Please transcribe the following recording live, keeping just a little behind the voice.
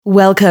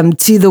Welcome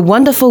to the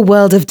wonderful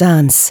world of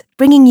dance,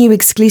 bringing you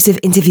exclusive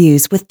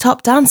interviews with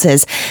top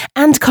dancers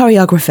and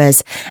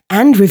choreographers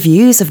and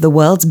reviews of the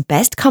world's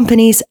best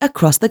companies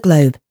across the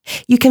globe.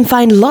 You can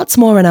find lots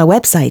more on our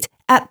website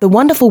at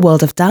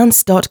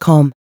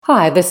thewonderfulworldofdance.com.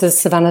 Hi, this is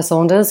Savannah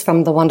Saunders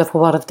from The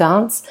Wonderful World of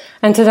Dance,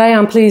 and today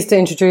I'm pleased to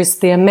introduce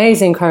the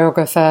amazing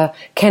choreographer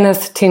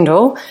Kenneth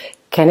Tindall,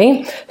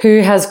 Kenny, who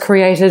has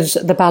created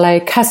the ballet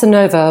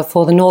Casanova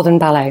for the Northern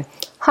Ballet.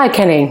 Hi,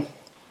 Kenny.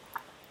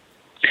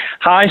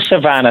 Hi,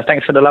 Savannah.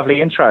 Thanks for the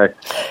lovely intro.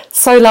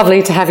 So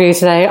lovely to have you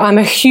today. I'm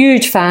a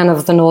huge fan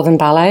of the Northern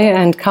Ballet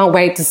and can't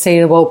wait to see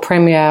the world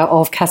premiere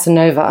of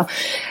Casanova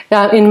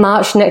in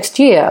March next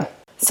year.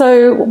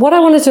 So what I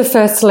wanted to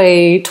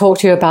firstly talk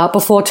to you about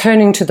before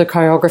turning to the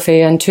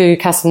choreography and to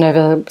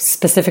Casanova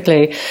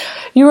specifically,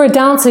 you were a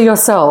dancer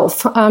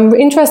yourself. I'm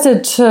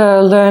interested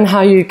to learn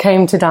how you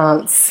came to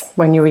dance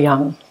when you were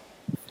young.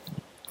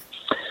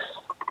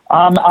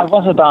 I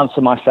was a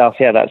dancer myself,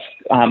 yeah, that's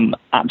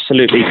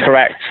absolutely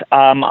correct.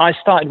 I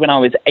started when I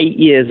was 8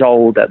 years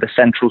old at the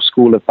Central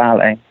School of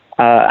Ballet.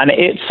 And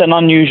it's an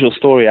unusual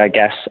story, I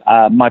guess.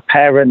 My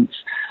parents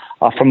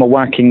are from a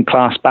working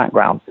class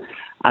background,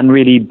 and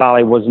really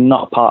ballet was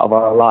not part of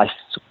our life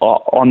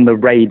or on the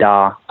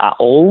radar at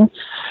all.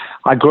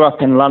 I grew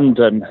up in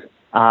London,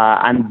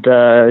 and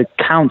the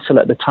council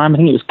at the time, I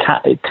think it was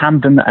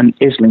Camden and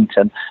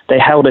Islington, they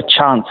held a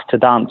chance to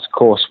dance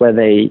course where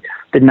they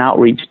did an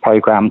outreach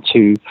program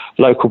to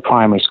local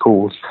primary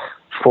schools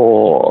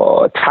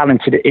for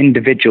talented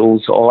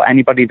individuals or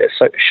anybody that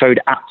showed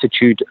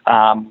aptitude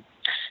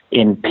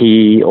in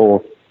PE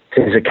or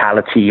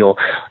physicality or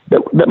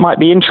that might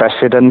be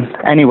interested. And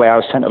anyway, I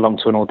was sent along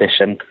to an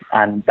audition,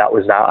 and that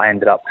was that. I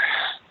ended up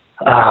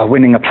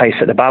winning a place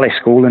at the ballet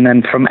school, and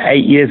then from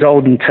 8 years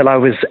old until I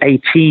was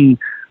 18,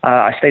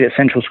 I stayed at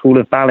Central School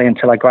of Ballet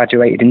until I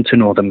graduated into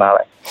Northern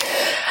Ballet.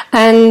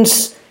 And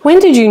when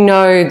did you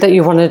know that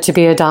you wanted to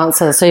be a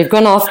dancer? So you've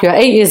gone off, you're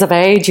 8 years of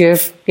age,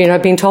 you've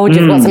been told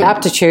you've got some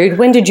aptitude.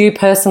 When did you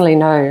personally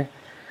know?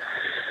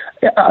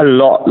 A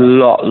lot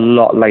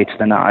later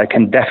than that. I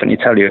can definitely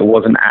tell you it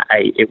wasn't at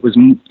 8. It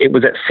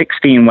was at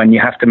 16 when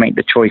you have to make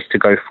the choice to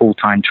go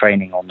full-time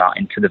training or not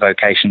into the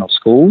vocational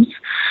schools.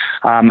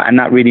 And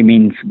that really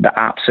means the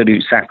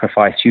absolute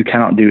sacrifice. You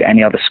cannot do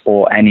any other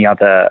sport, any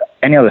other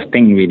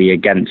thing really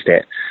against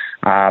it.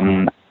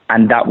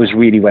 And that was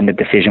really when the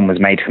decision was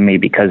made for me,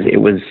 because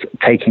it was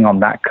taking on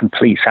that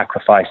complete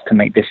sacrifice to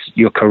make this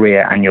your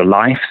career and your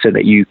life so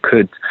that you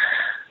could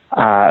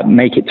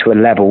make it to a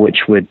level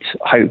which would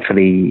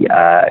hopefully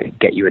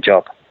get you a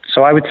job.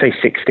 So I would say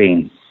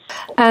 16.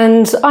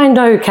 And I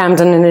know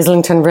Camden and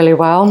Islington really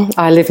well.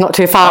 I live not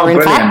too far, in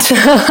fact.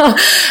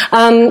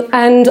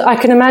 And I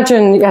can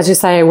imagine, as you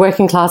say, a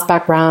working class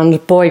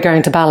background, boy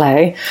going to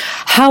ballet.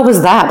 How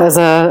was that as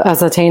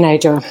a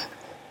teenager?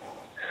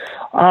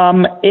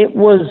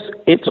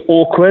 It's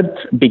awkward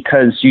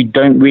because you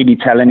don't really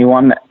tell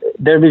anyone.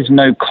 There is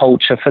no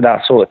culture for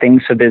that sort of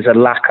thing, so there's a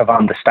lack of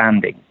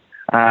understanding.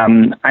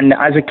 And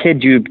as a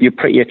kid, you're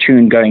pretty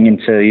attuned going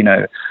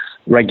into,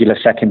 regular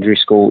secondary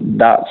school.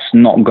 That's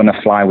not going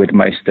to fly with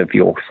most of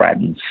your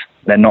friends.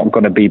 They're not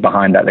going to be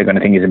behind that. They're going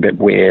to think it's a bit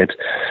weird,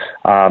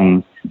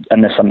 and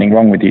there's something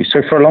wrong with you.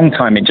 So for a long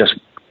time,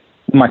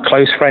 my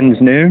close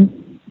friends knew.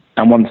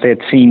 And once they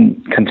had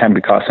seen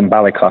contemporary class and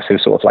ballet class, it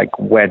was sort of like,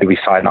 where do we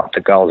sign up? The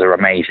girls are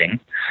amazing.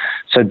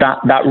 So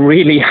that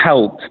really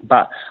helped.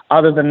 But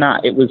other than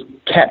that, it was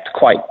kept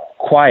quite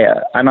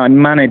quiet. And I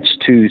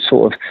managed to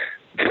sort of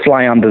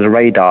fly under the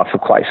radar for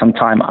quite some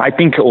time. I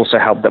think it also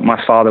helped that my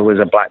father was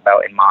a black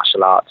belt in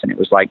martial arts, and it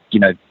was like,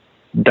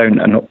 don't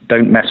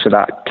mess with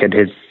that kid.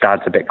 His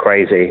dad's a bit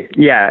crazy.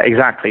 Yeah,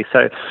 exactly.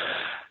 So,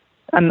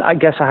 and I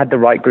guess I had the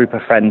right group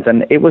of friends,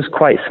 and it was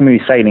quite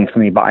smooth sailing for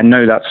me. But I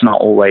know that's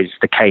not always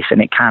the case,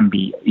 and it can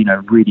be,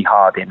 really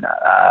hard in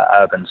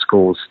urban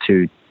schools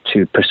to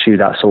pursue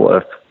that sort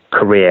of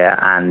career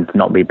and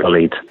not be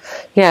bullied.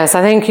 Yes,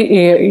 I think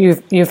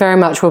you very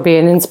much will be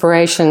an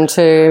inspiration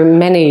to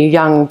many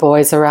young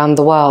boys around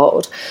the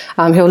world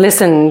who'll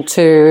listen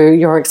to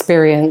your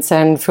experience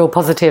and feel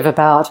positive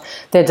about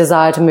their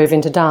desire to move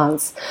into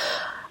dance.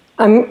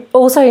 I'm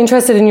also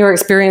interested in your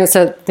experience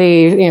at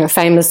the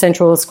famous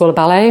Central School of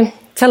Ballet.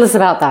 Tell us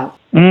about that.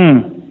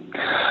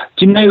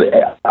 Do you know,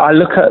 I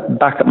look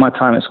back at my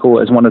time at school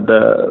as one of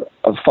the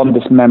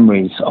fondest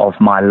memories of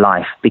my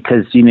life,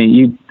 because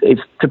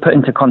it's, to put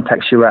into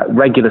context, you're at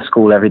regular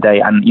school every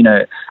day, and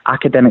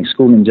academic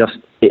schooling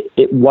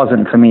it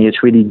wasn't for me.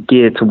 It's really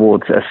geared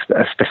towards a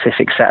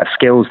specific set of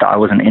skills that I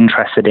wasn't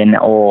interested in,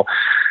 or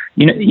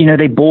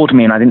they bored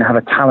me and I didn't have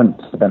a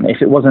talent for them.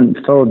 If it wasn't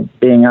for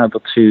being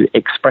able to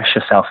express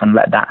yourself and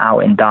let that out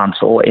in dance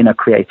or in a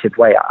creative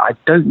way, I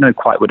don't know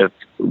quite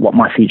what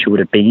my future would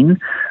have been.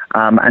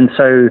 And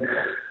so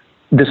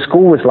the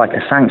school was like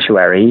a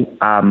sanctuary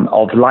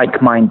of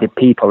like-minded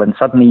people, and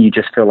suddenly you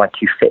just feel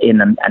like you fit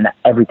in and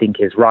everything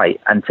is right.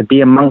 And to be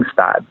amongst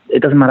that,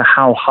 it doesn't matter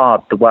how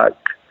hard the work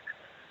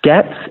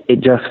gets,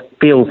 it just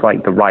feels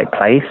like the right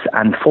place.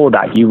 And for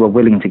that, you were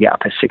willing to get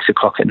up at 6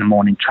 o'clock in the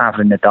morning,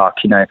 travel in the dark,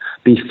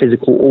 be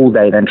physical all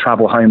day, then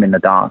travel home in the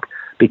dark,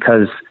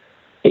 because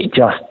it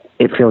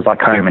feels like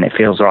home and it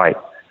feels right.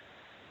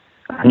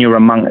 And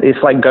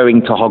it's like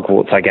going to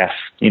Hogwarts, I guess.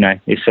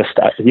 It's just,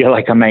 you're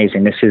like,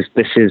 amazing. This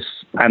is,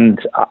 and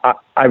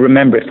I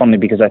remember it fondly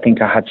because I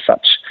think I had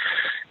such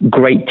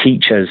great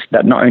teachers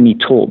that not only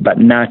taught, but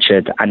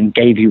nurtured and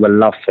gave you a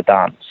love for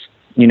dance.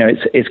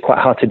 It's quite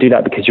hard to do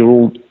that because you're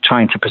all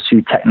trying to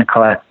pursue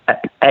technical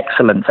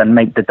excellence and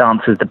make the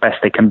dancers the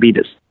best they can be.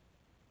 That's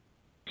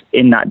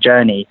in that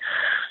journey,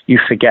 you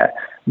forget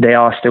they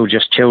are still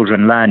just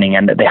children learning,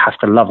 and that they have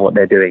to love what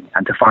they're doing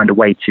and to find a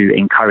way to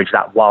encourage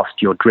that whilst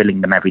you're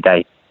drilling them every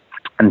day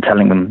and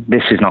telling them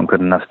this is not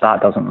good enough,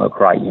 that doesn't look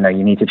right,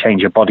 you need to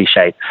change your body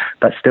shape,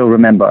 but still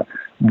remember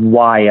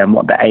why and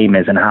what the aim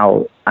is, and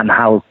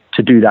how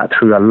to do that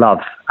through a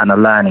love and a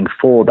learning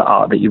for the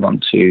art that you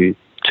want to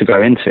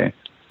go into.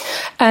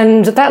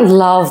 And that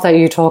love that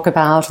you talk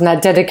about, and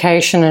that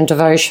dedication and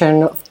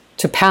devotion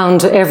to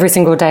pound every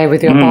single day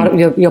with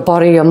your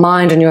body, your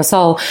mind, and your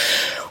soul.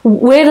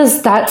 Where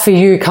does that for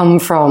you come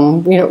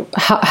from?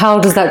 How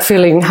does that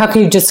feeling? How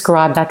can you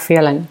describe that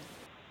feeling?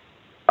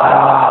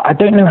 I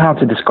don't know how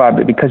to describe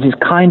it, because it's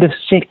kind of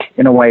sick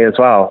in a way as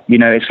well.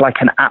 It's like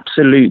an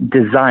absolute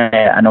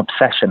desire and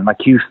obsession. Like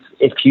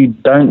if you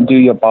don't do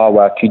your bar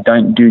work, you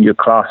don't do your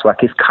class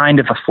work, it's kind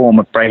of a form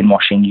of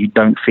brainwashing. You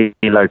don't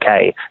feel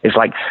okay. It's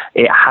like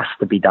it has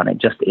to be done. It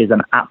just is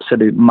an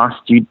absolute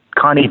must. You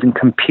can't even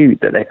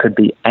compute that there could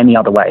be any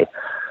other way,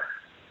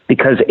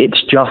 because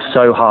it's just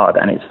so hard,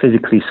 and it's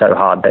physically so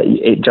hard that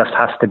it just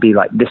has to be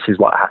like, this is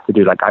what I have to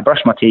do. Like, I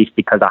brush my teeth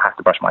because I have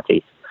to brush my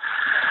teeth.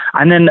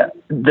 And then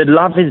the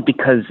love is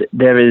because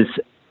there is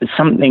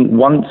something,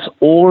 once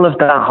all of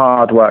that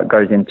hard work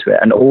goes into it,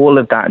 and all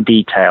of that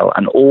detail,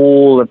 and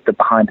all of the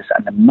behind the scenes,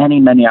 and the many,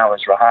 many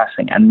hours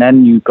rehearsing, and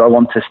then you go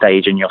onto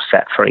stage and you're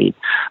set free.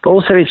 But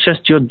also it's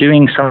just you're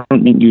doing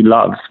something you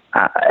love,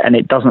 and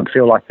it doesn't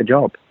feel like a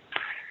job.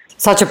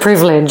 Such a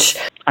privilege.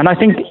 And I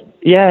think,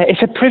 yeah,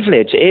 it's a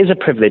privilege. It is a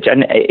privilege.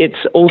 And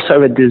it's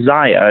also a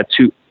desire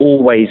to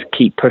always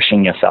keep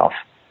pushing yourself.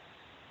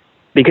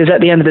 Because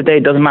at the end of the day,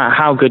 it doesn't matter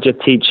how good your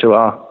teacher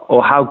are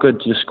or how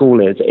good your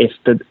school is. If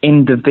the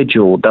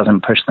individual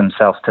doesn't push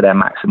themselves to their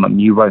maximum,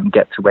 you won't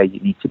get to where you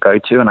need to go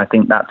to. And I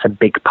think that's a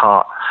big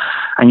part.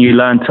 And you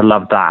learn to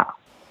love that.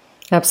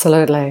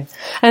 Absolutely.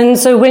 And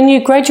so when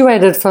you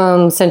graduated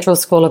from Central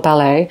School of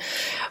Ballet,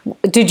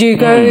 did you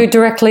go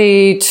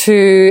directly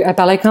to a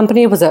ballet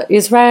company? Was it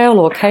Israel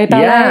or K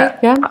Ballet?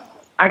 Yeah.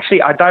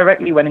 Actually, I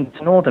directly went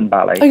into Northern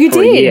Ballet. Oh, you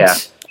for did? A year.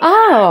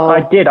 Oh.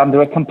 I did,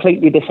 under a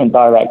completely different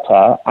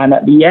director. And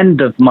at the end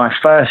of my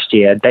first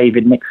year,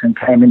 David Nixon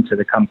came into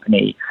the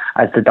company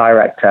as the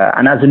director.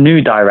 And as a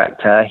new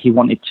director, he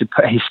wanted to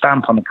put his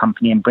stamp on the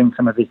company and bring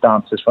some of his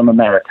dancers from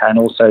America. And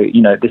also,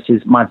 this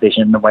is my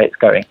vision, the way it's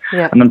going.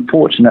 Yeah. And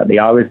unfortunately,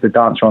 I was the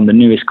dancer on the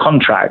newest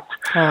contract.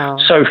 Oh.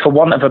 So for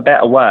want of a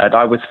better word,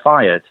 I was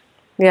fired.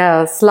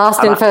 Yes,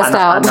 last in, first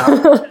out.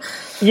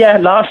 Yeah,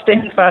 last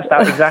in, first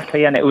out,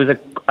 exactly. And it was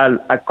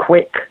a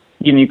quick...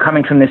 you're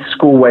coming from this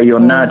school where you're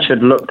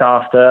nurtured, looked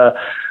after,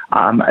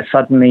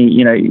 suddenly,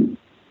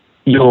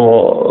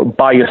 you're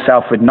by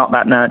yourself with not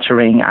that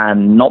nurturing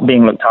and not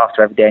being looked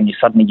after every day, and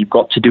you've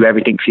got to do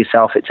everything for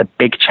yourself. It's a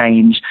big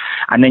change.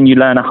 And then you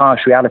learn a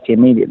harsh reality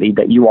immediately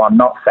that you are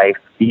not safe.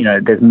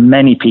 There's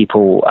many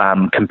people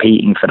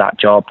competing for that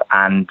job,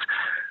 and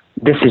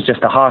this is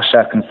just a harsh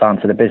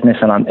circumstance of the business,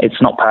 and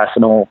it's not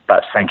personal,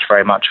 but thank you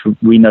very much.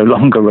 We no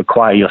longer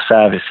require your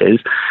services.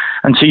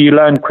 And so you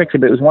learn quickly,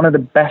 but it was one of the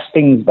best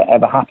things that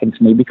ever happened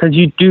to me, because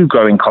you do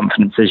grow in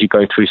confidence as you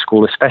go through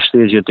school,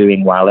 especially as you're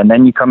doing well. And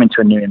then you come into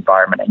a new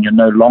environment and you're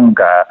no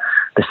longer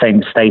the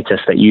same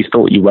status that you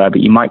thought you were,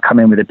 but you might come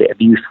in with a bit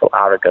of youthful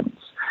arrogance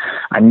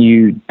and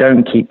you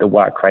don't keep the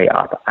work rate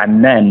up.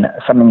 And then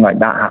something like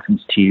that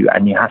happens to you,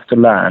 and you have to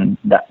learn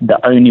that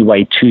the only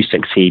way to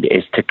succeed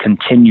is to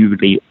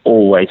continually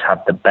always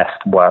have the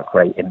best work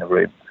rate in the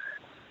room.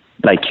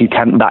 Like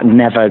that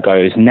never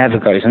goes.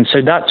 And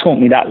so that taught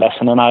me that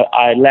lesson. And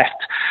I left,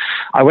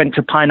 I went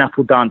to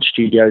Pineapple Dance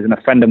Studios, and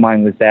a friend of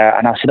mine was there.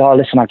 And I said, oh,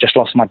 listen, I've just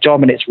lost my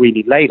job and it's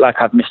really late.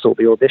 Like, I've missed all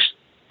the auditions.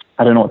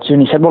 I don't know what to do.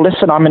 And he said, well,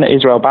 listen, I'm in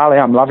Israel Ballet.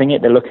 I'm loving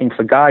it. They're looking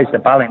for guys. The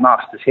ballet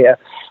master's here.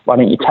 Why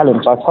don't you tell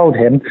him? So I told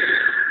him.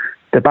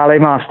 The ballet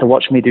master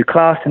watched me do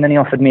class, and then he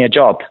offered me a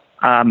job.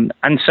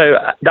 And so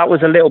that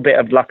was a little bit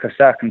of luck of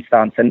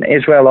circumstance. And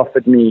Israel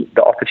offered me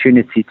the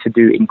opportunity to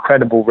do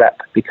incredible rep,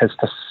 because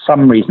for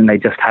some reason they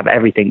just have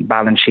everything,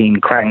 Balanchine,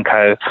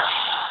 Krenko.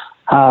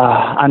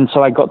 And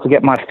so I got to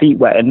get my feet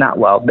wet in that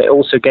world. But it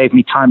also gave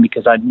me time,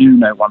 because I knew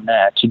no one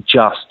there, to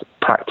just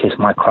practice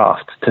my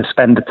craft, to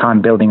spend the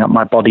time building up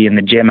my body in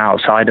the gym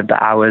outside of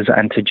the hours,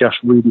 and to just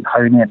really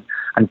hone in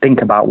and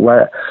think about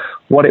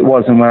what it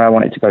was and where I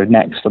wanted to go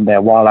next from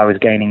there, while I was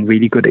gaining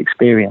really good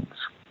experience.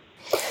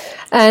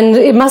 And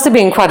it must have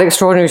been quite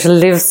extraordinary to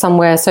live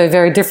somewhere so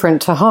very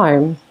different to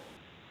home.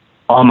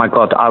 Oh my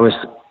God, I was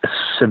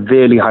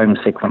severely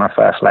homesick when I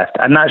first left.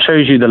 And that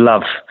shows you the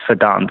love for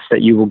dance,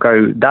 that you will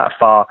go that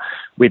far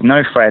with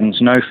no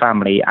friends, no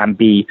family, and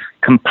be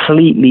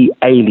completely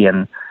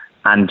alien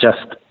and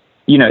just,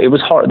 you know, it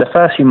was horrible. The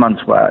first few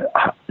months were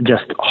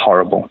just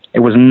horrible. It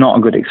was not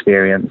a good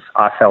experience.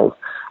 I felt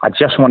I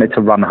just wanted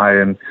to run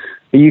home.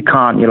 But you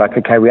can't. You're like,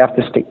 okay, we have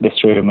to stick this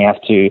through, and we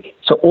have to.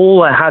 So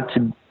all I had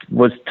to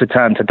was to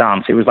turn to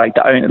dance. It was like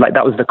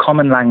that was the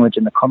common language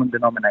and the common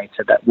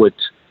denominator that would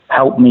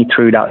help me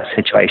through that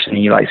situation.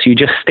 And so you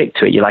just stick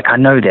to it. You're like, I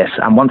know this,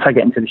 and once I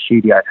get into the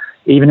studio,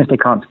 even if they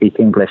can't speak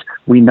English,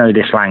 we know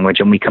this language,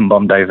 and we can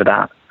bond over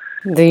that.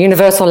 The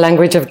universal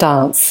language of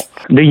dance.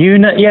 The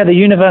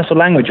universal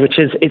language, which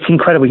is, it's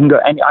incredible. You can go.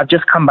 I've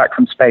just come back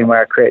from Spain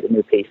where I created a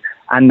new piece,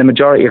 and the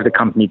majority of the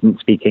company didn't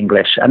speak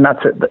English, and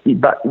that's it.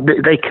 But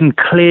they can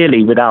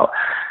clearly, without,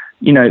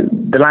 you know,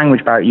 the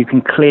language barrier, you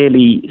can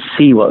clearly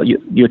see what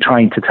you're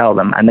trying to tell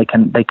them, and they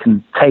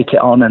can take it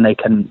on and they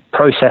can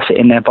process it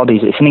in their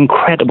bodies. It's an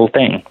incredible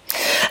thing.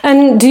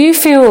 And do you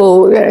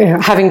feel,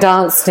 having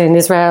danced in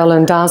Israel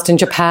and danced in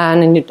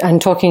Japan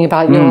and talking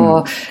about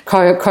your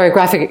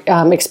choreographic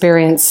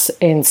experience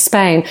in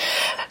Spain,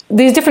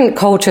 these different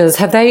cultures,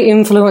 have they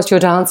influenced your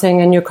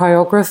dancing and your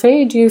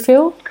choreography, do you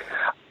feel?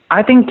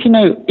 I think, you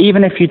know,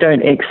 even if you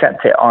don't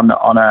accept it on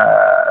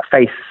a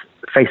face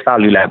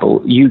value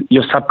level,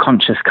 your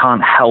subconscious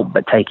can't help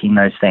but taking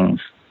those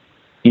things.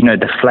 You know,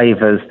 the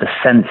flavors, the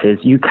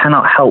senses, you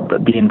cannot help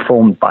but be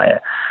informed by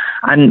it.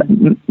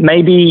 And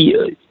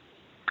maybe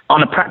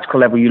on a practical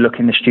level, you look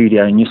in the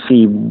studio and you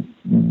see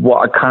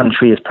what a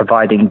country is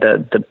providing,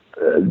 the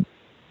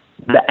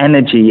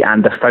energy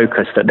and the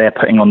focus that they're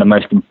putting on the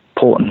most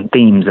important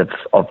themes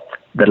of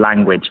the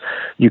language.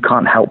 You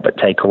can't help but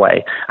take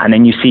away. And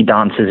then you see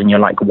dancers and you're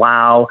like,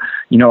 wow,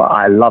 you know,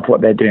 I love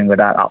what they're doing with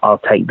that.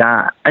 I'll take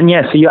that. And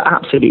yeah, so you're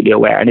absolutely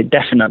aware, and it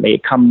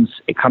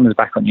comes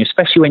back on you,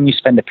 especially when you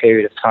spend a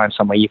period of time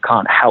somewhere. You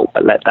can't help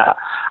but let that.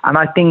 And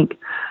I think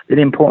the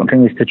important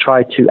thing is to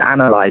try to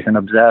analyze and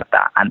observe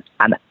that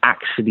and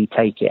actually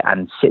take it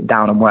and sit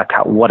down and work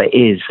out what it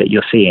is that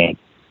you're seeing,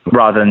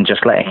 rather than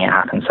just letting it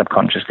happen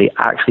subconsciously.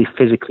 Actually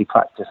physically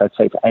practice. I'd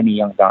say for any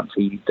young dancer,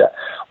 you'd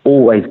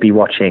always be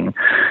watching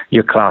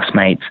your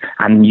classmates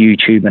and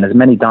YouTube and as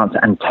many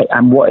dancers,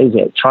 and what is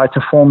it? Try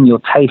to form your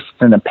taste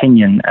and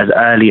opinion as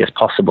early as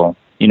possible.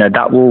 You know,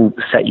 that will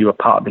set you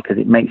apart because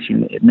it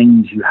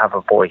means you have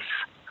a voice.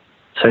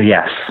 So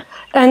yes.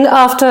 And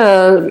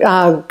after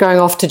going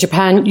off to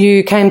Japan,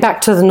 you came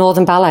back to the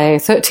Northern Ballet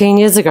 13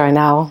 years ago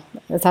now.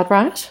 Is that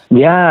right?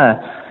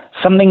 Yeah.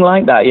 Something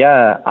like that,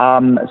 yeah.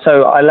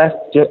 So I left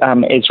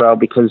Israel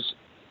because,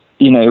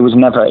 you know, it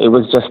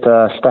was just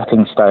a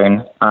stepping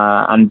stone,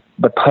 and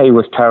the pay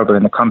was terrible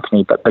in the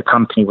company, but the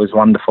company was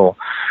wonderful.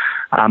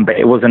 But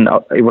it wasn't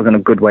a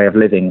good way of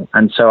living.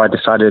 And so I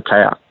decided,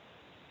 okay,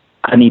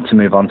 I need to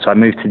move on. So I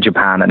moved to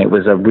Japan, and it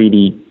was a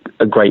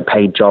great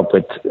paid job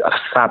with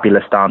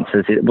fabulous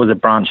dancers. It was a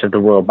branch of the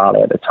Royal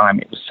Ballet at the time.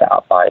 It was set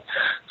up by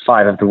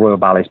 5 of the Royal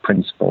Ballet's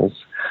principals.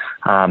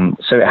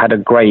 So it had a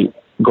great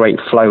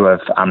flow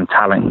of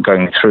talent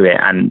going through it,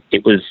 and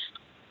it was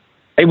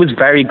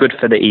very good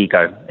for the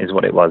ego, is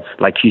what it was.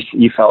 Like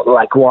you felt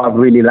like, wow, I've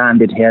really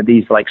landed here.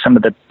 These, like, some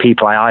of the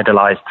people I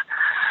idolized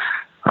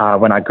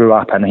when I grew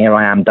up, and here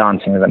I am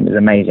dancing with them. Is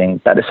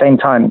amazing. But at the same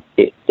time,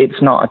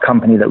 it's not a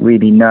company that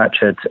really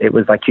nurtured. It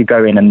was like you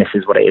go in and this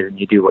is what it is, and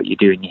you do what you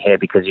do, and you're here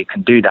because you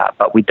can do that,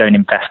 but we don't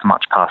invest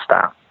much past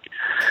that.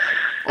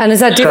 And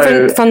is that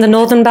different from the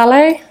Northern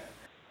Ballet?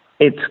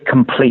 It's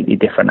completely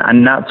different.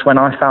 And that's when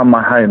I found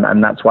my home,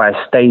 and that's why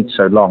I stayed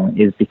so long,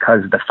 is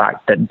because of the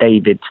fact that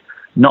David,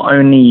 not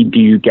only do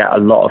you get a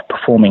lot of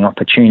performing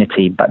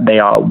opportunity, but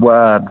they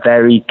were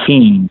very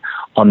keen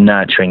on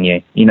nurturing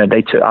you. You know,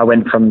 I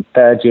went from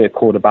 3rd year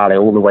corps de ballet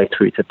all the way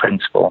through to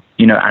principal,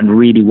 you know, and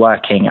really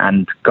working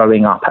and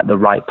going up at the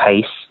right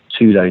pace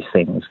to those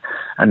things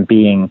and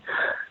being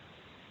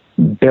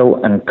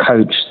built and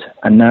coached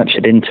and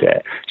nurtured into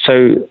it.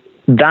 So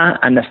that,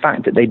 and the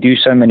fact that they do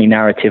so many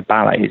narrative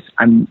ballets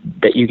and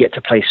that you get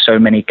to play so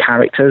many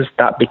characters,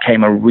 that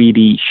became a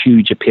really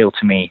huge appeal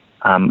to me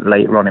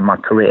later on in my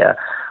career,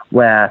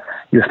 where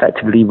you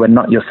effectively were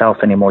not yourself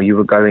anymore. You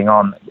were going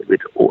on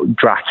with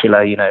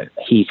Dracula, you know,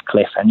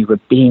 Heathcliff, and you were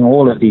being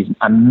all of these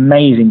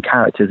amazing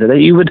characters that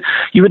you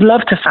would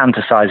love to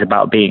fantasize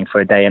about being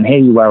for a day. And here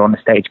you were on the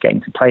stage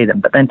getting to play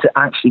them, but then to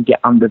actually get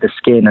under the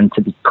skin and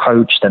to be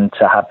coached and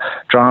to have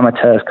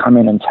dramateurs come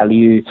in and tell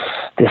you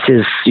this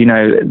is, you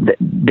know,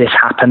 this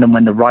happened, and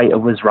when the writer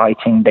was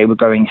writing, they were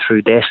going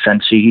through this,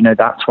 and so, you know,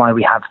 that's why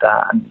we have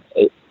that. And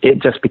it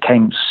just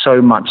became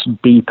so much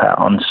deeper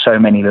on so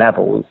many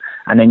levels.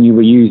 And then you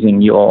were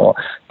using your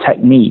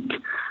technique,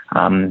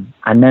 and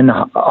then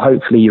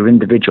hopefully your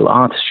individual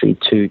artistry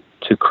to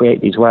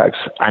create these works.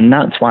 And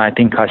that's why I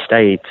think I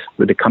stayed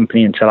with the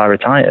company until I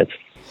retired.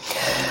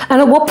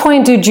 And at what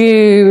point did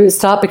you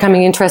start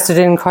becoming interested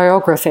in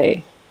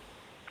choreography?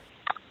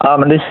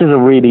 And this is a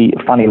really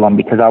funny one,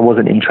 because I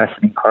wasn't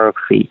interested in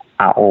choreography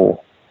at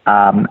all.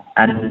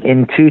 And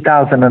in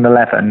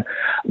 2011,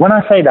 when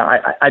I say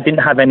that, I didn't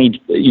have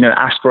any,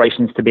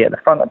 aspirations to be at the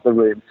front of the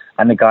room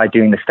and the guy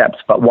doing the steps.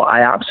 But what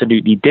I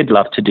absolutely did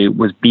love to do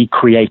was be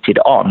created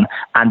on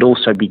and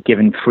also be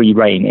given free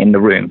reign in the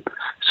room.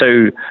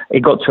 So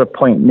it got to a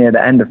point near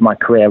the end of my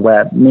career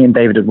where me and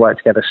David had worked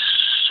together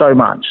so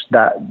much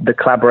that the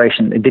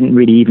collaboration, it didn't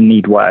really even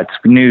need words.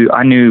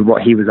 I knew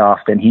what he was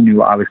after and he knew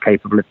what I was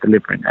capable of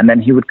delivering. And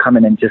then he would come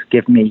in and just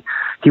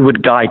he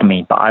would guide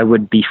me, but I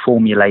would be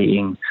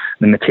formulating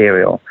the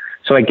material.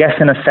 So I guess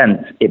in a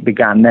sense it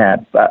began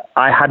there, but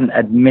I hadn't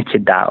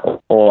admitted that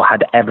or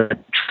had ever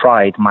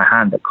tried my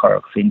hand at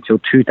choreography until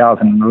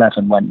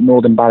 2011 when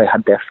Northern Ballet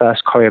had their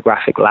first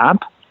choreographic lab.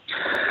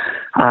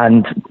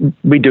 And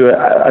we do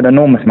an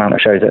enormous amount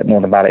of shows at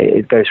Northern Ballet.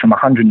 It goes from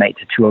 108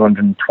 to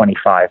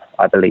 225,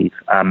 I believe,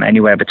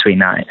 anywhere between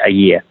that a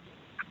year,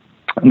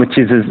 which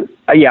is,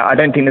 I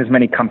don't think there's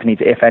many companies,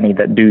 if any,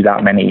 that do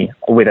that many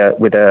with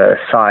a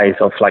size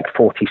of like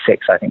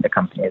 46, I think the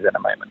company is at the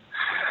moment.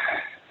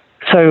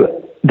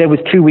 So there was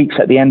 2 weeks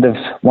at the end of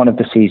one of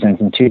the seasons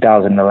in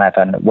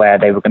 2011 where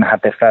they were going to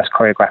have their first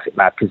choreographic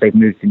lab because they've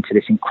moved into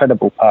this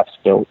incredible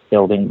purpose-built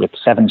building with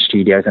 7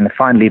 studios, and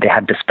finally they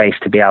had the space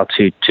to be able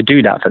to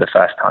do that for the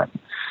first time.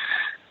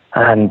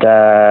 And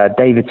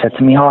David said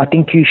to me, I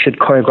think you should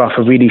choreograph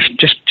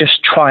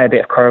just try a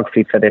bit of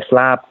choreography for this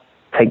lab,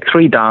 take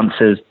 3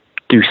 dancers,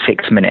 do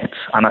 6 minutes.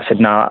 And I said,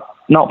 no,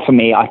 not for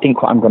me. I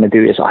think what I'm going to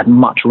do is I'd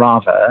much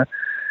rather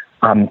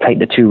take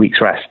the 2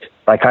 weeks rest.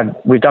 Like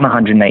we've done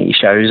 180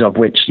 shows, of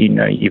which,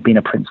 you've been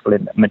a principal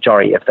in the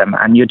majority of them,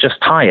 and you're just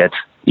tired.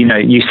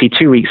 You see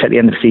 2 weeks at the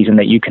end of the season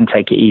that you can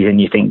take it easy and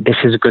you think, this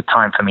is a good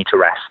time for me to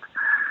rest.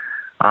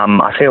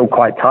 I feel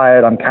quite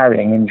tired. I'm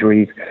carrying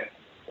injuries.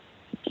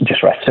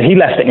 Just rest. So he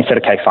left it and he said,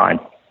 okay, fine.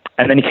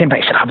 And then he came back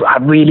and said, I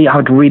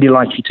would really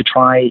like you to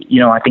try,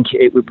 I think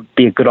it would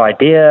be a good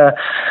idea.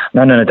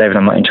 No, David,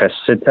 I'm not interested.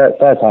 So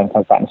third time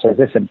comes back and says,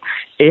 listen,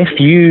 if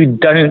you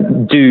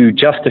don't do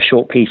just a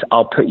short piece,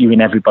 I'll put you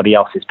in everybody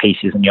else's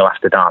pieces and you'll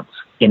have to dance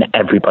in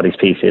everybody's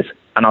pieces.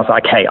 And I was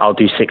like, okay, I'll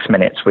do 6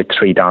 minutes with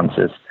 3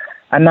 dancers.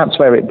 And that's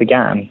where it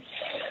began.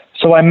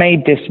 So I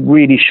made this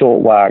really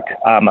short work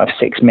of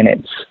 6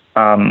 minutes.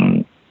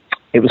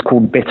 It was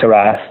called Bitter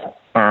Earth,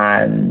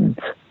 and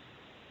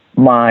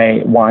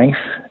my wife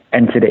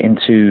entered it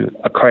into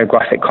a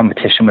choreographic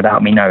competition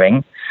without me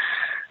knowing,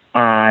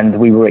 and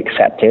we were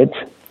accepted.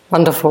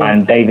 Wonderful.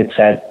 And David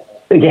said,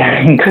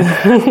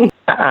 they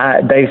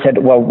said,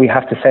 well, we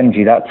have to send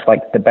you. That's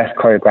like the best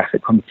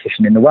choreographic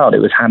competition in the world. It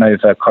was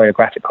Hanover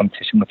Choreographic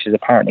Competition, which is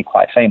apparently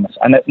quite famous.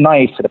 And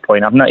naive to the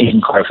point, I'm not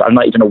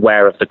even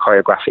aware of the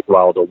choreographic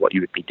world or what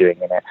you would be doing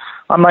in it.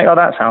 I'm like, oh,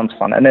 that sounds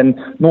fun. And then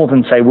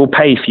Northern say, we'll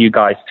pay for you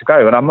guys to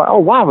go. And I'm like, oh,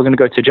 wow, we're going to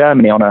go to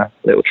Germany on a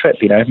little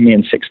trip, me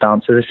and 6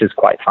 dancers. This is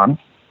quite fun.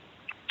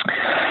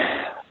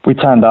 We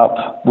turned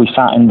up, we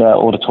sat in the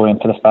auditorium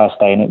for the first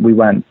day, and we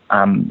weren't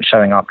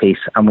showing our piece,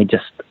 and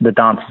the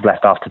dancers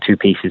left after 2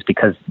 pieces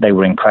because they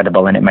were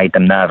incredible and it made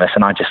them nervous.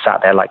 And I just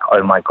sat there like,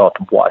 oh my God,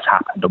 what has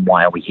happened and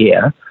why are we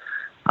here?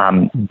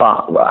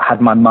 But I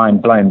had my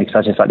mind blown because I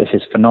was just like, this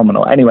is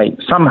phenomenal. Anyway,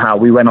 somehow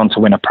we went on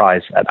to win a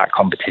prize at that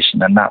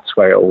competition, and that's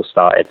where it all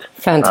started.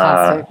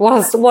 Fantastic.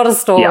 What a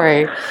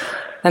story. Yeah.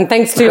 And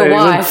thanks to your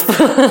wife.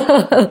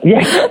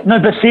 Yeah, no,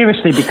 but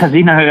seriously, because,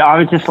 I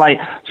was just like,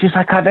 she's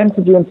like, I've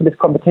entered you into this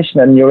competition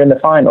and you're in the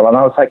final. And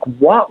I was like,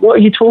 what are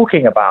you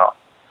talking about?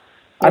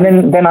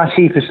 And then I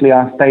sheepishly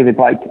asked David,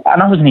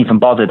 and I wasn't even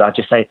bothered. I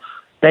just say,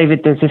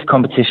 David, there's this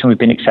competition we've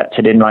been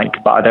accepted in,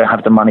 but I don't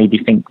have the money. Do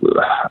you think?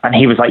 And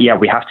he was like, yeah,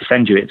 we have to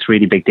send you. It's a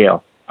really big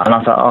deal. And I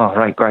was like, oh,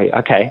 right, great.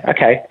 Okay.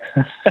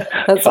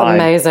 That's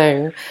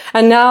amazing.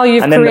 And now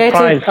you've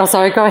created... Oh,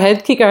 sorry, go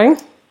ahead. Keep going.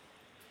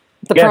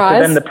 The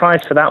prize? So then the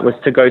prize for that was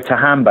to go to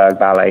Hamburg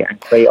Ballet and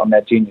create on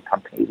their junior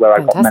company, where I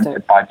got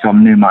mentored by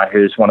John Newmar,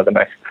 who's one of the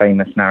most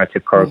famous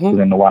narrative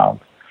choreographers in the world.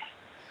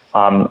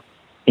 And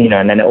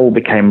then it all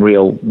became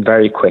real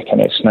very quick, and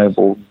it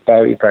snowballed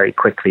very, very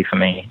quickly for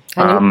me.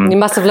 And you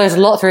must have learned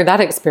a lot through that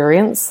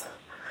experience.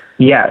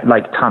 Yeah,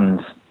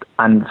 tons.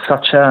 And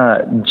such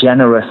a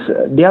generous...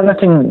 The other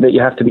thing that you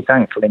have to be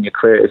thankful in your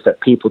career is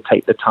that people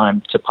take the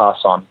time to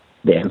pass on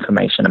the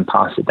information and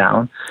pass it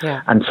down.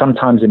 Yeah. And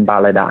sometimes in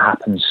ballet that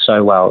happens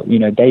so well.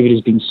 David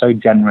has been so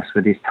generous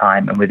with his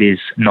time and with his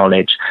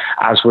knowledge,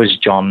 as was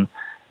John.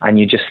 And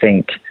you just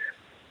think,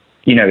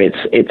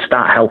 it's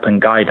that help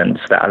and guidance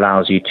that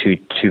allows you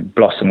to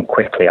blossom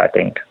quickly, I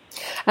think.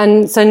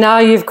 And so now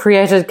you've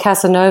created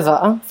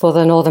Casanova for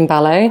the Northern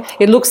Ballet.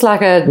 It looks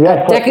like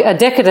a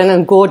decadent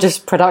and gorgeous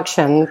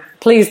production.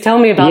 Please tell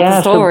me about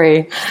the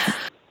story.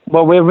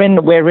 Well, we're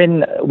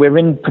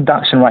in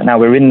production right now.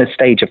 We're in the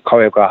stage of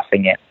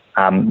choreographing it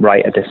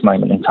right at this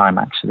moment in time,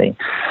 actually,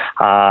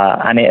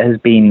 and it has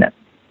been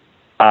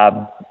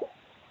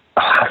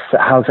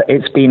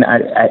it's been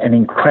an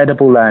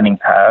incredible learning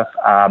curve,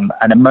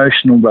 an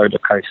emotional roller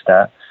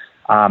coaster,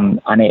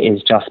 and it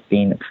has just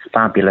been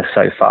fabulous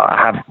so far.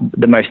 I have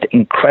the most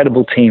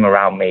incredible team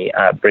around me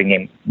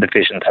bringing the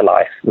vision to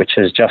life, which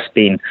has just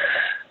been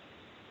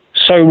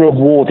so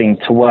rewarding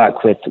to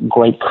work with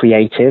great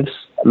creatives,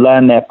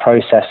 learn their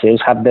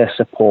processes, have their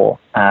support,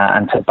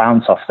 and to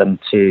bounce off them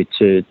to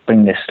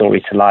bring this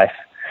story to life.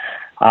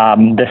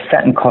 The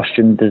set and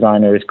costume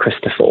designer is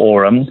Christopher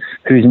Oram,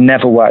 who's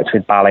never worked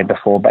with ballet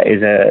before, but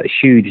is a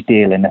huge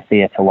deal in the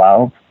theatre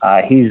world.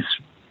 He's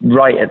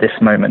right at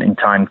this moment in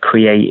time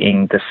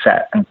creating the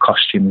set and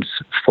costumes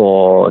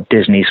for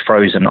Disney's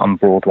Frozen on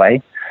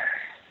Broadway.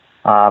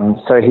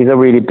 So he's a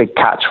really big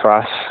catch for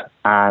us,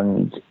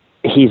 and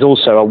he's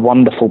also a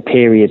wonderful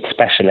period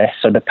specialist,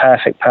 so the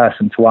perfect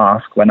person to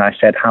ask when I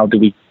said, how do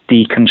we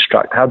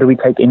deconstruct, how do we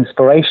take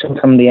inspiration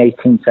from the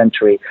 18th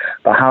century,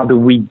 but how do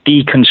we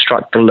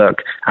deconstruct the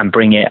look and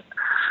bring it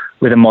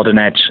with a modern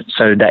edge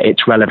so that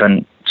it's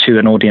relevant to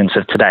an audience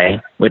of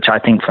today, which I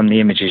think from the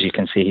images you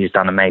can see he's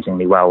done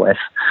amazingly well with.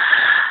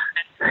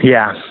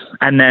 Yeah,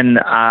 and then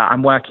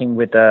I'm working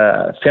with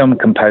a film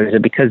composer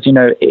because, you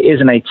know, it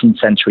is an 18th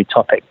century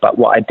topic, but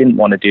what I didn't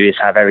want to do is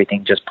have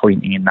everything just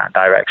pointing in that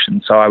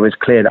direction. So I was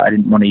clear that I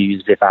didn't want to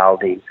use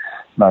Vivaldi,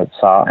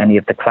 Mozart, any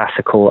of the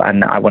classical,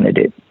 and I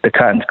wanted the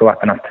curtain to go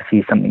up enough to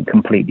see something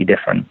completely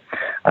different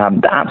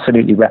that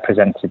absolutely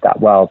represented that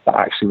world, but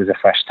actually was a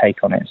fresh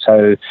take on it.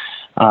 So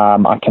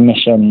I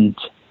commissioned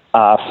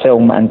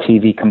film and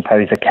TV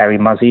composer Kerry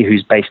Muzzy,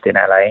 who's based in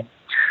LA,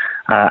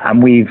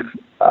 and we've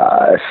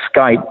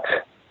Skyped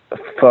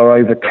for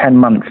over 10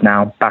 months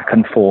now, back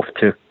and forth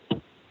to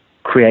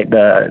create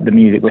the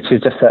music, which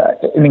is just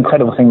an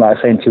incredible thing, like I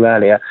was saying to you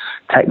earlier,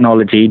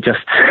 technology,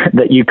 just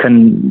that you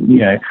can, you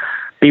know,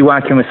 be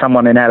working with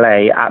someone in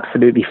LA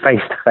absolutely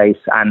face to face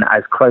and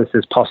as close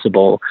as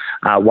possible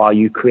while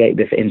you create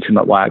this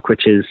intimate work,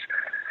 which is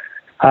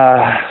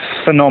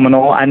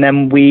phenomenal. And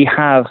then we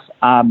have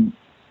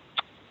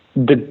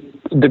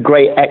the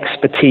great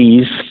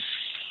expertise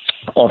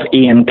of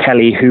Ian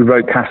Kelly, who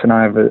wrote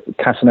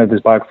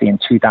Casanova's biography in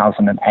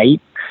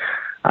 2008,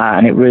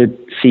 and it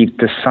received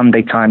the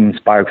Sunday Times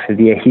Biography of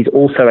the Year. He's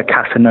also a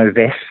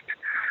Casanovist,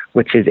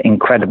 which is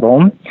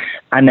incredible.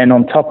 And then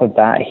on top of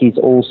that, he's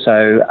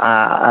also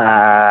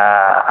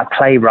a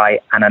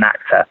playwright and an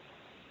actor,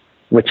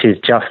 which is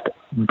just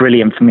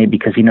brilliant for me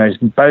because he knows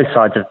both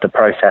sides of the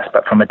process,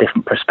 but from a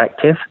different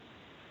perspective.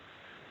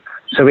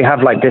 So we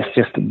have like this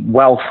just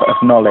wealth of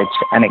knowledge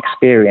and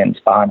experience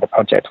behind the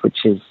project,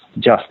 which is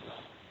just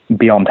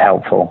beyond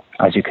helpful,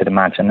 as you could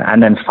imagine.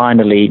 And then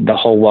finally, the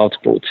whole world's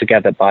brought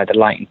together by the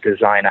lighting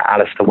designer,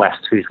 Alistair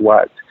West, who's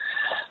worked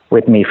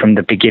with me from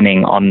the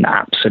beginning on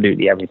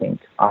absolutely everything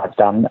I've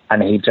done.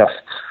 And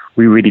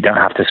we really don't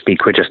have to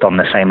speak. We're just on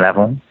the same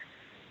level.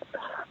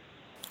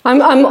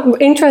 I'm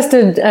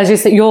interested, as you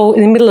said, you're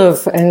in the middle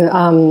of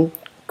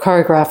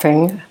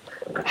choreographing.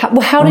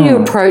 How do you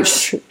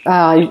approach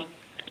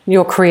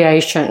your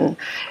creation?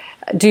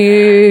 Do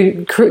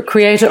you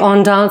create it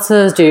on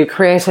dancers? Do you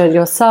create it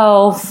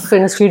yourself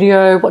in a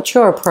studio? What's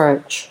your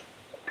approach?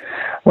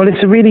 Well,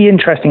 it's a really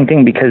interesting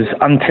thing because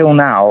until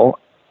now,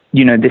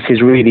 you know, this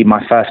is really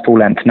my first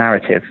full-length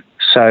narrative.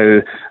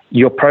 So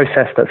your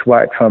process that's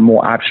worked for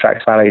more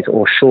abstract ballets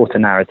or shorter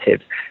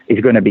narratives is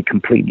going to be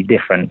completely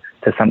different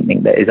to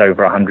something that is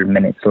over 100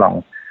 minutes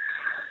long.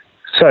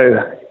 So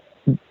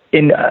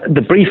in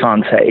the brief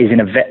answer is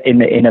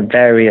in a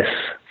various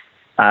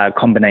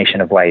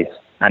combination of ways,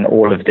 and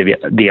all of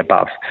the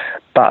above.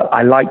 But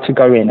I like to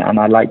go in and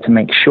I like to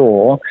make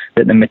sure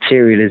that the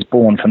material is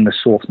born from the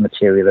source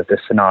material of the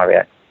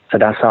scenario. So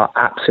that's our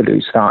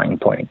absolute starting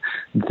point.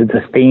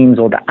 The themes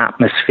or the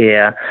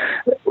atmosphere,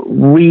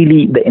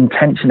 really the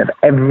intention of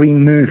every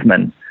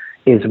movement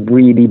is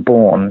really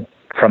born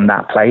from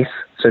that place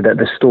so that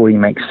the story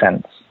makes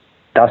sense.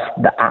 That's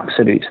the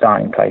absolute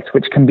starting place,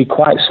 which can be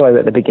quite slow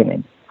at the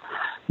beginning.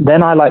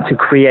 Then I like to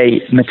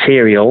create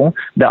material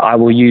that I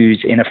will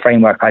use in a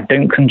framework. I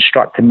don't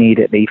construct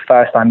immediately.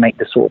 First, I make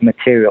the sort of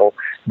material,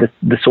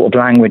 the sort of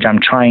language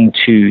I'm trying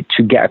to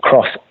get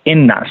across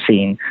in that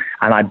scene,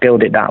 and I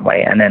build it that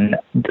way. And then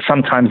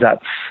sometimes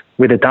that's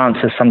with a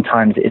dancer,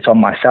 sometimes it's on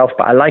myself,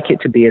 but I like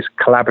it to be as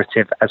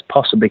collaborative as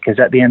possible because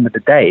at the end of the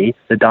day,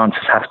 the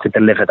dancers have to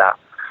deliver that.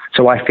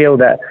 So I feel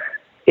that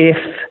if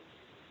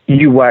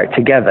you work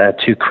together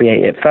to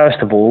create it, first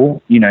of all,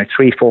 you know,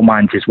 3-4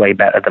 minds is way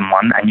better than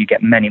one, and you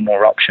get many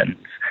more options.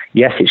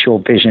 Yes, it's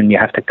your vision, you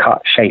have to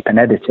cut, shape and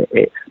edit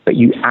it, but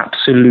you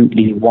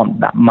absolutely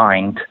want that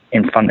mind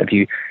in front of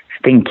you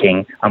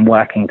thinking and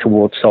working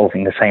towards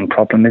solving the same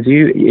problem as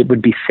you. It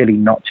would be silly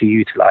not to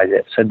utilize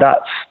it. So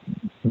that's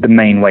the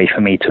main way for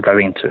me to go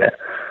into it.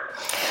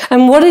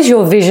 And what is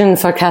your vision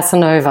for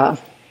Casanova?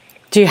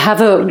 Do you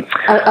have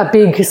a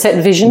big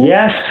set vision?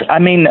 Yes. I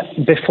mean,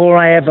 before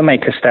I ever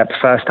make a step,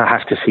 first I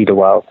have to see the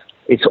world.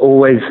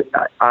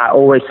 I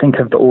always think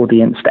of the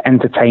audience, the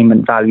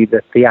entertainment value,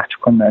 the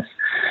theatricalness,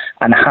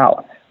 and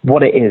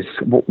what it is,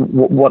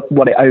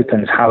 what it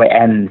opens, how it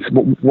ends,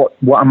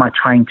 what am I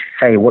trying to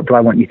say, what do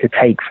I want you to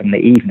take from the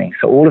evening.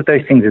 So all of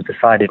those things are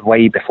decided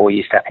way before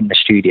you step in the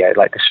studio,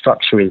 like the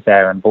structure is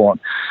there and born.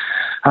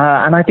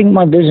 And I think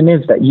my vision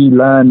is that you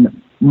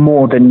learn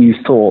more than you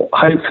thought.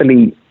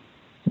 Hopefully,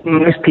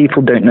 most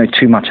people don't know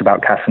too much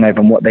about Casanova,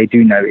 and what they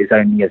do know is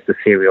only as the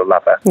serial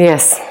lover.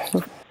 Yes.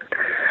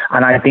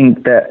 And I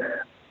think that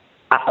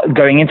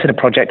going into the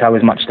project, I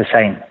was much the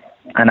same.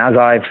 And as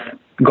I've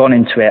gone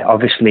into it,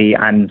 obviously,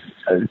 and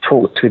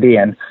talked with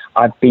Ian,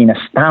 I've been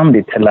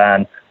astounded to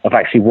learn of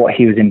actually what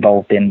he was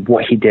involved in,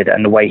 what he did,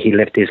 and the way he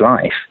lived his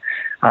life.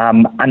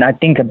 And I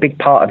think a big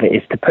part of it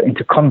is to put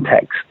into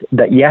context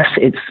that, yes,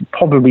 it's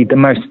probably the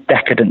most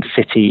decadent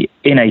city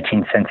in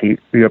 18th century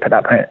Europe at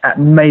that point, at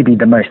maybe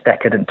the most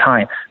decadent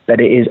time, but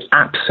it is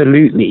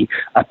absolutely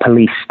a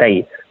police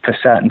state for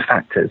certain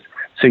factors.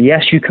 So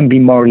yes, you can be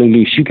morally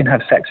loose, you can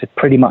have sex with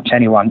pretty much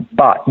anyone,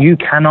 but you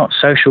cannot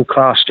social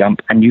class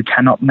jump, and you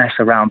cannot mess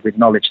around with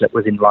knowledge that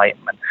was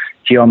Enlightenment,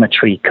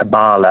 geometry,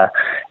 Kabbalah,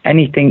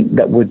 anything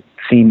that would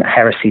seem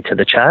heresy to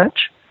the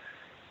church.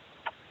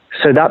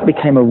 So that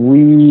became a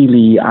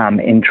really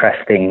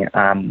interesting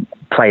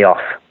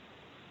playoff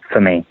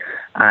for me.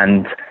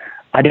 And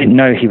I didn't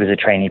know he was a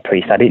trainee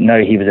priest. I didn't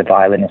know he was a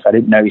violinist. I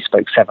didn't know he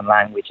spoke 7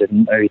 languages. I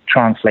didn't know he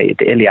translated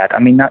the Iliad. I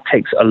mean, that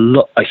takes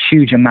a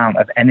huge amount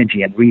of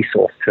energy and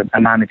resource to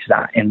manage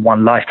that in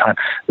one lifetime,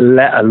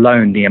 let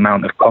alone the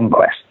amount of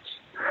conquests.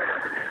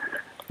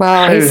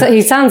 Wow, so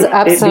he sounds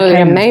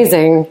absolutely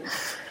amazing.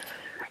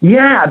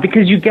 Yeah,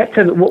 because you get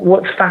to,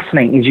 what's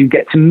fascinating is you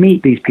get to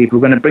meet these people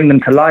who are going to bring them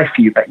to life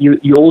for you, but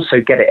you also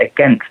get it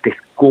against this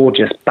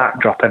gorgeous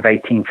backdrop of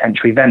 18th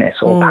century Venice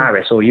or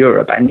Paris or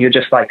Europe. And you're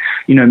just like,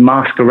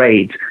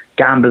 masquerades,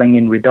 gambling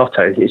in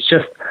ridottos. It's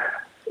just,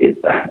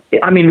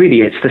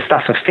 really, it's the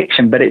stuff of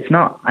fiction, but it's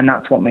not. And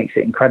that's what makes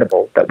it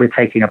incredible, that we're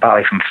taking a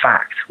ballet from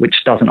fact,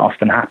 which doesn't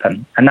often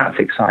happen. And that's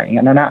exciting,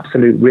 and an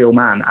absolute real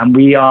man. And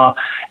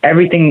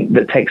everything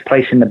that takes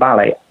place in the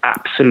ballet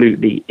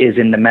absolutely is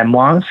in the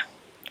memoirs.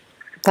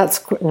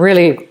 That's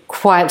really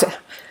quite,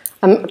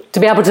 to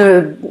be able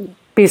to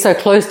be so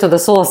close to the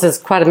source is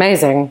quite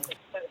amazing.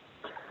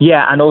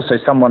 Yeah, and also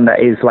someone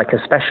that is like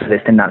a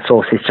specialist in that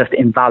source is just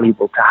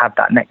invaluable to have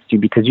that next to you,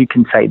 because you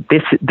can say,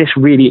 this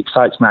really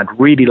excites me, I'd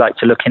really like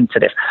to look into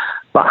this,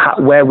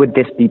 but where would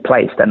this be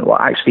placed? And well,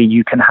 actually,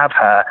 you can have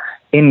her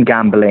in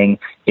gambling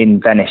in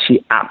Venice.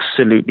 She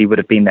absolutely would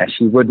have been there.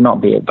 She would not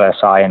be at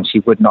Versailles, and she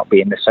would not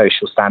be in the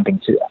social standing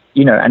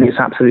and it's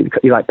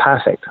absolutely like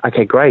perfect.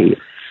 Okay, great.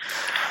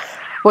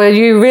 Well,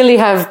 you really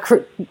have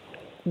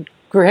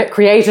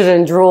created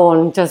and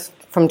drawn, just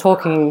from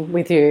talking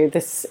with you,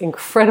 this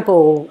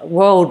incredible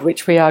world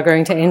which we are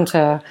going to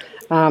enter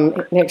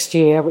next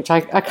year, which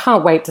I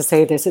can't wait to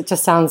see this. It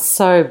just sounds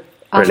so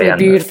utterly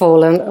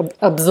beautiful and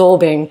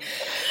absorbing.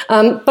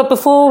 But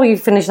before we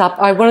finish up,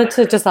 I wanted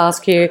to just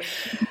ask you,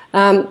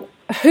 who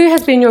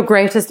has been your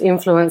greatest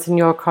influence in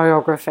your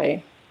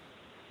choreography?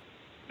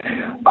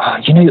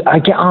 I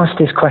get asked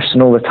this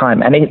question all the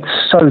time, and it's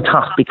so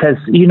tough because,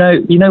 you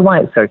know why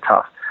it's so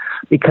tough?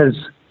 Because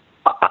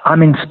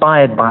I'm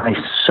inspired by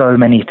so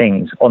many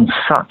things on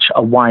such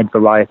a wide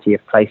variety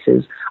of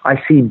places. I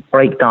see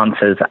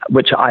breakdancers,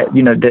 which I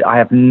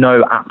have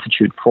no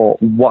aptitude for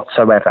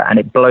whatsoever, and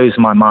it blows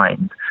my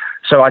mind.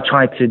 So I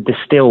try to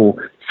distill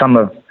some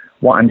of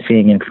what I'm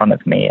seeing in front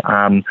of me.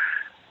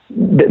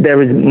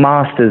 There is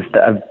masters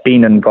that have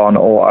been and gone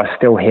or are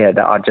still here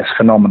that are just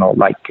phenomenal,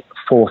 like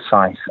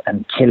Forsyth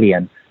and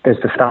Killian.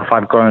 There's the stuff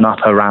I've grown up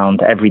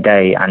around every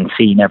day and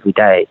seen every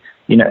day.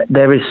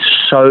 There is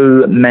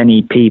so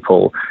many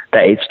people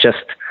that it's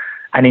just,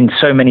 and in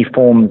so many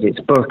forms, it's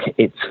book,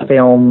 it's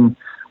film.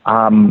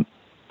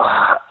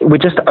 We're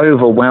just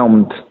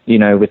overwhelmed,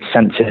 with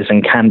senses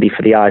and candy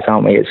for the eyes,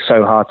 aren't we? It's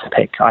so hard to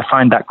pick. I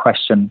find that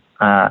question,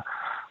 and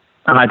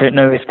I don't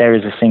know if there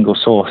is a single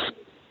source,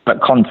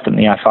 but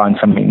constantly I find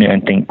something new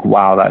and think,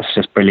 wow, that's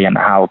just brilliant.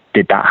 How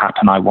did that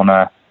happen?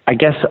 I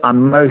guess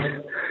I'm most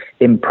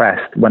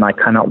impressed when I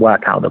cannot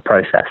work out the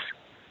process.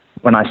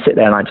 When I sit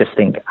there and I just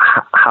think,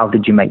 how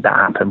did you make that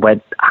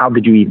happen? How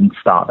did you even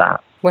start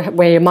that?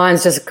 Where your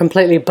mind's just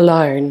completely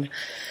blown.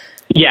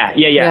 Yeah.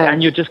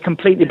 And you're just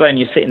completely blown.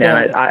 You're sitting there,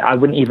 and I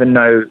wouldn't even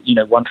know,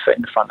 one foot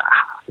in front,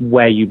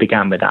 where you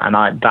began with that. And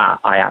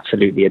I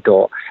absolutely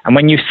adore. And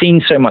when you've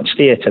seen so much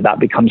theatre, that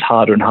becomes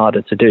harder and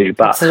harder to do.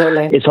 But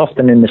absolutely. It's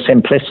often in the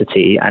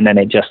simplicity, and then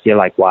you're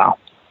like, wow,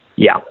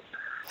 yeah.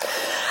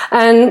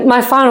 And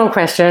my final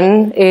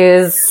question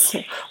is,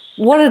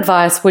 what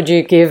advice would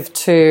you give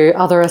to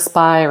other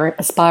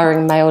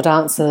aspiring male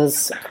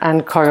dancers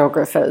and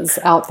choreographers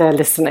out there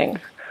listening?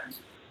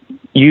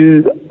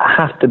 You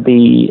have to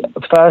be,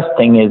 first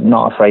thing is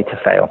not afraid to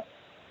fail.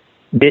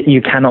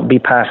 You cannot be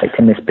perfect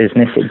in this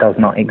business. It does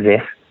not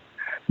exist.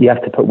 You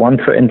have to put one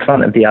foot in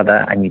front of the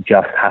other, and you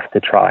just have to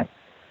try.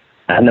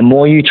 And the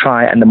more you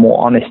try and the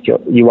more honest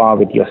you are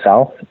with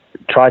yourself,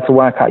 try to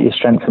work out your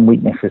strengths and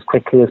weaknesses as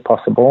quickly as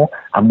possible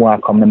and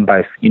work on them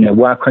both.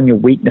 Work on your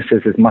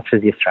weaknesses as much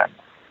as your strengths.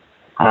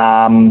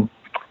 And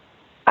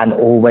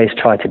always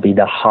try to be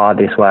the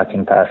hardest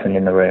working person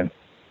in the room.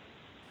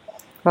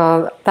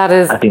 Well,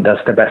 I think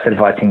that's the best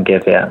advice I can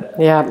give, yeah.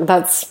 Yeah,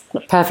 that's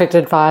perfect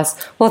advice.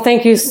 Well,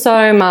 thank you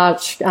so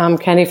much,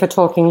 Kenny, for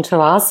talking to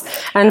us.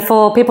 And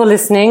for people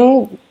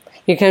listening,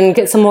 You can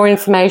get some more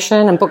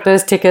information and book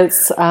those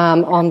tickets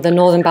on the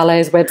Northern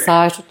Ballet's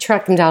website,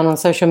 track them down on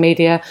social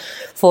media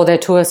for their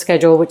tour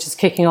schedule, which is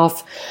kicking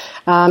off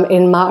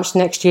in March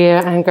next year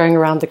and going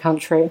around the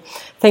country.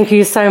 Thank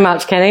you so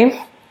much, Kenny.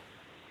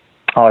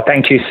 Oh,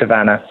 thank you,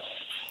 Savannah.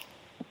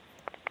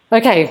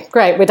 Okay,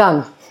 great, we're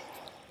done.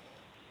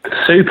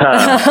 Super.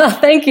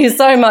 Thank you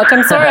so much.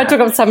 I'm sorry I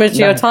took up so much of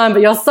your time,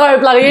 but you're so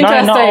bloody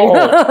interesting.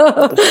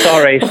 No.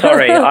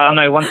 Sorry. I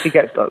know once you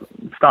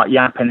start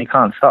yapping, you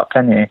can't stop,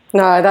 can you?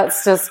 No,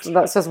 that's just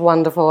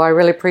wonderful. I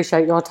really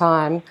appreciate your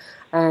time,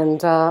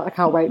 and I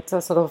can't wait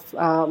to sort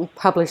of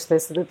publish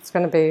this. It's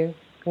going to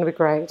be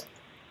great.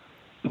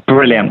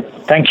 Brilliant.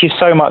 Thank you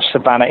so much,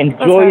 Savannah.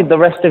 Enjoy the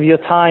rest of your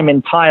time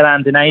in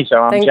Thailand and Asia.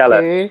 I'm jealous.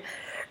 Thank you.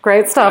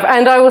 Great stuff.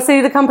 And I will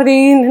see the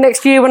company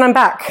next year when I'm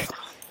back.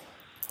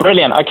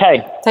 Brilliant.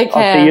 Okay. Take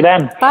care. I'll see you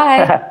then.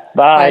 Bye.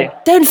 Bye.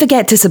 Don't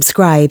forget to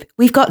subscribe.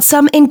 We've got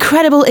some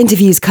incredible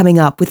interviews coming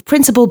up with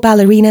principal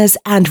ballerinas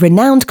and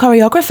renowned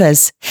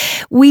choreographers.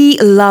 We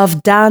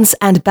love dance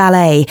and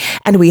ballet,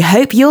 and we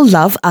hope you'll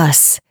love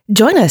us.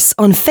 Join us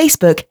on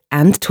Facebook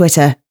and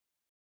Twitter.